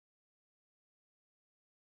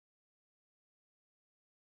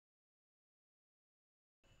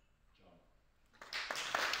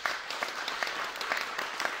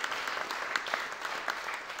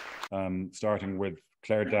starting with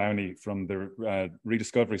Claire Downey from the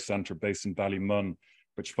Rediscovery Centre based in Ballymun,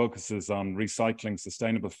 which focuses on recycling,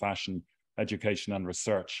 sustainable fashion, education and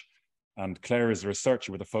research. And Claire is a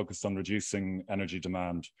researcher with a focus on reducing energy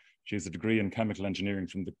demand. She has a degree in chemical engineering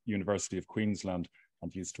from the University of Queensland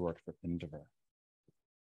and used to work for Indiver.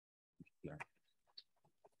 Claire.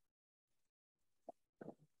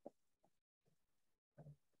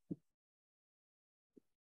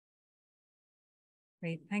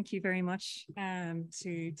 Great, thank you very much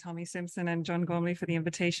to Tommy Simpson and John Gormley for the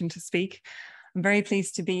invitation to speak. I'm very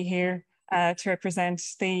pleased to be here to represent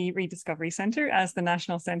the Rediscovery Centre as the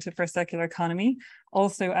National Centre for Circular Economy,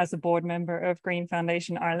 also as a board member of Green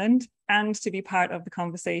Foundation Ireland, and to be part of the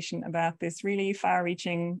conversation about this really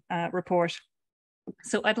far-reaching report.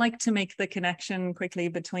 So I'd like to make the connection quickly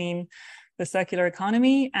between the circular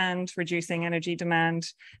economy and reducing energy demand.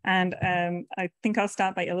 And I think I'll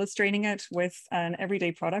start by illustrating it with an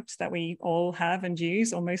everyday product that we all have and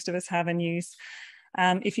use, or most of us have and use.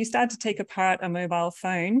 If you start to take apart a mobile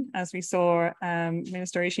phone, as we saw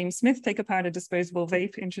Minister Oisin Smith take apart a disposable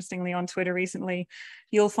vape, interestingly, on Twitter recently,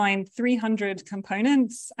 you'll find 300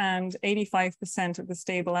 components and 85% of the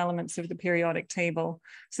stable elements of the periodic table.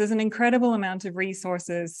 So there's an incredible amount of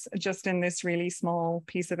resources just in this really small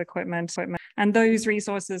piece of equipment. And those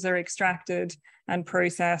resources are extracted and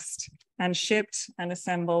processed and shipped and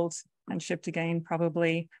assembled and shipped again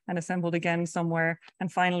probably, and assembled again somewhere,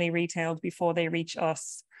 and finally retailed before they reach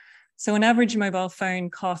us. So an average mobile phone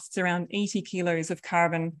costs around 80 kilos of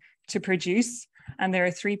carbon to produce, and there are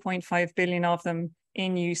 3.5 billion of them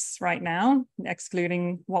in use right now,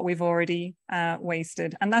 excluding what we've already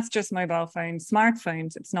wasted. And that's just mobile phones,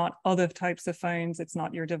 smartphones. It's not other types of phones. It's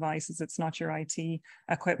not your devices. It's not your IT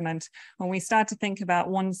equipment. When we start to think about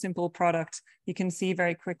one simple product, you can see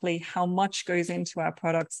very quickly how much goes into our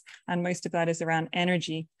products. And most of that is around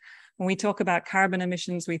energy. When we talk about carbon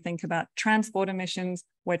emissions, we think about transport emissions.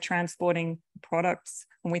 We're transporting products.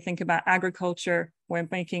 When we think about agriculture, we're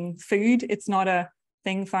making food. It's not a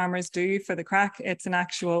thing farmers do for the crack. It's an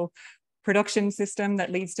actual production system that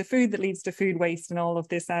leads to food waste, and all of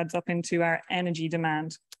this adds up into our energy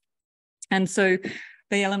demand. And so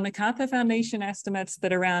the Ellen MacArthur Foundation estimates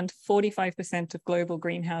that around 45% of global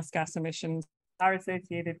greenhouse gas emissions are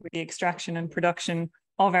associated with the extraction and production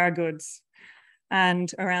of our goods.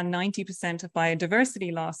 And around 90% of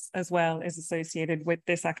biodiversity loss as well is associated with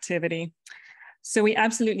this activity. So we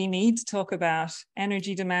absolutely need to talk about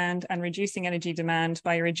energy demand and reducing energy demand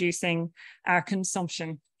by reducing our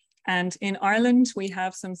consumption. And in Ireland, we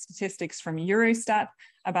have some statistics from Eurostat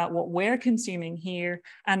about what we're consuming here,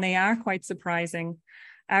 and they are quite surprising.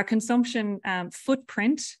 Our consumption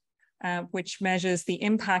footprint, which measures the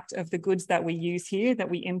impact of the goods that we use here, that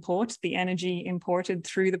we import, the energy imported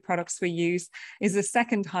through the products we use, is the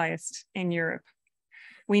second highest in Europe.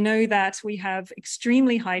 We know that we have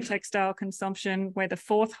extremely high textile consumption. We're the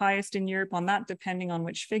fourth highest in Europe on that, depending on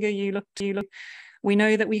which figure you look. We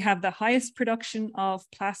know that we have the highest production of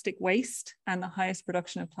plastic waste, and the highest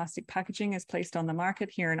production of plastic packaging is placed on the market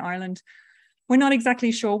here in Ireland. We're not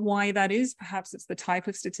exactly sure why that is. Perhaps it's the type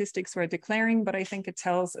of statistics we're declaring, but I think it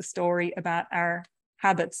tells a story about our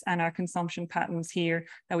habits and our consumption patterns here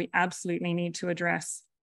that we absolutely need to address.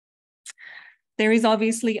 There is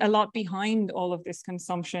obviously a lot behind all of this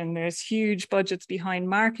consumption. There's huge budgets behind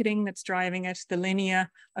marketing that's driving it. The linear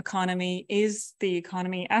economy is the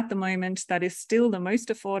economy at the moment that is still the most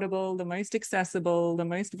affordable, the most accessible, the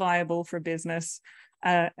most viable for business,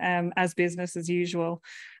 as business as usual.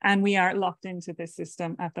 And we are locked into this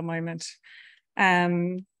system at the moment.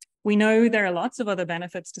 We know there are lots of other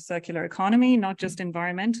benefits to circular economy, not just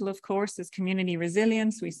environmental, of course. There's community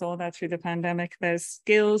resilience. We saw that through the pandemic. There's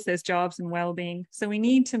skills, there's jobs and well-being. So we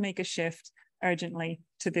need to make a shift urgently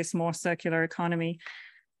to this more circular economy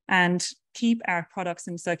and keep our products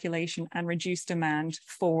in circulation and reduce demand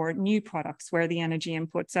for new products where the energy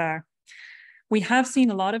inputs are. We have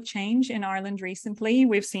seen a lot of change in Ireland recently.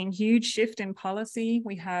 We've seen huge shift in policy.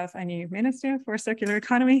 We have a new minister for circular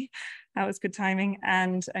economy. That was good timing.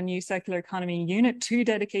 And a new circular economy unit, 2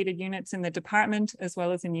 dedicated units in the department, as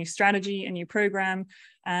well as a new strategy, a new program.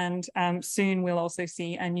 And soon we'll also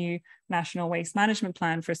see a new national waste management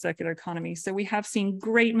plan for circular economy. So we have seen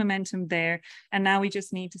great momentum there. And now we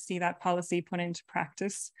just need to see that policy put into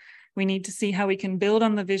practice. We need to see how we can build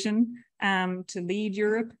on the vision to lead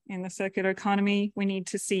Europe in the circular economy. We need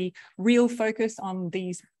to see real focus on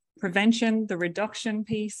these prevention, the reduction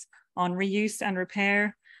piece, on reuse and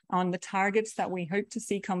repair, on the targets that we hope to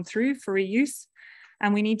see come through for reuse.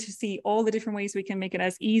 And we need to see all the different ways we can make it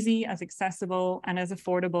as easy, as accessible, and as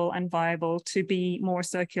affordable and viable to be more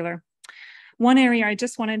circular. One area I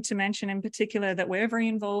just wanted to mention in particular that we're very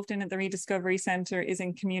involved in at the Rediscovery Centre is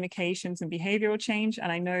in communications and behavioural change.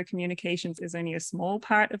 And I know communications is only a small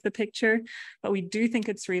part of the picture, but we do think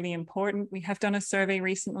it's really important. We have done a survey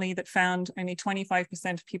recently that found only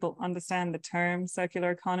 25% of people understand the term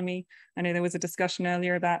circular economy. I know there was a discussion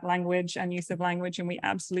earlier about language and use of language, and we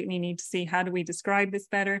absolutely need to see how do we describe this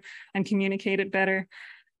better and communicate it better.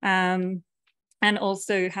 And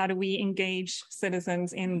also, how do we engage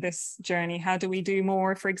citizens in this journey? How do we do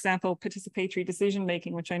more, for example, participatory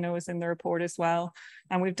decision-making, which I know is in the report as well.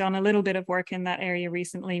 And we've done a little bit of work in that area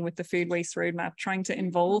recently with the Food Waste Roadmap, trying to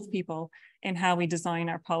involve people in how we design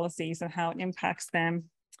our policies and how it impacts them.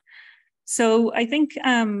 So I think,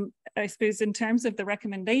 I suppose in terms of the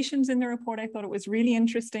recommendations in the report, I thought it was really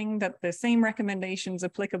interesting that the same recommendations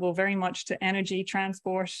applicable very much to energy,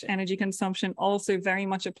 transport, energy consumption also very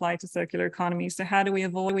much apply to circular economy. So how do we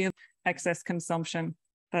avoid excess consumption?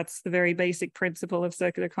 That's the very basic principle of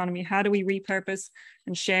circular economy. How do we repurpose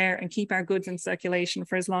and share and keep our goods in circulation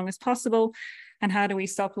for as long as possible? And how do we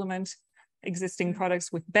supplement existing products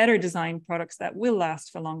with better designed products that will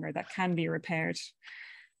last for longer, that can be repaired?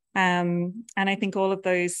 And I think all of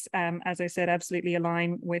those, as I said, absolutely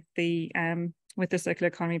align with the circular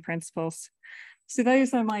economy principles. So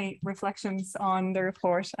those are my reflections on the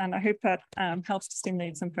report, and I hope that helps to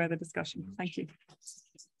stimulate some further discussion. Thank you.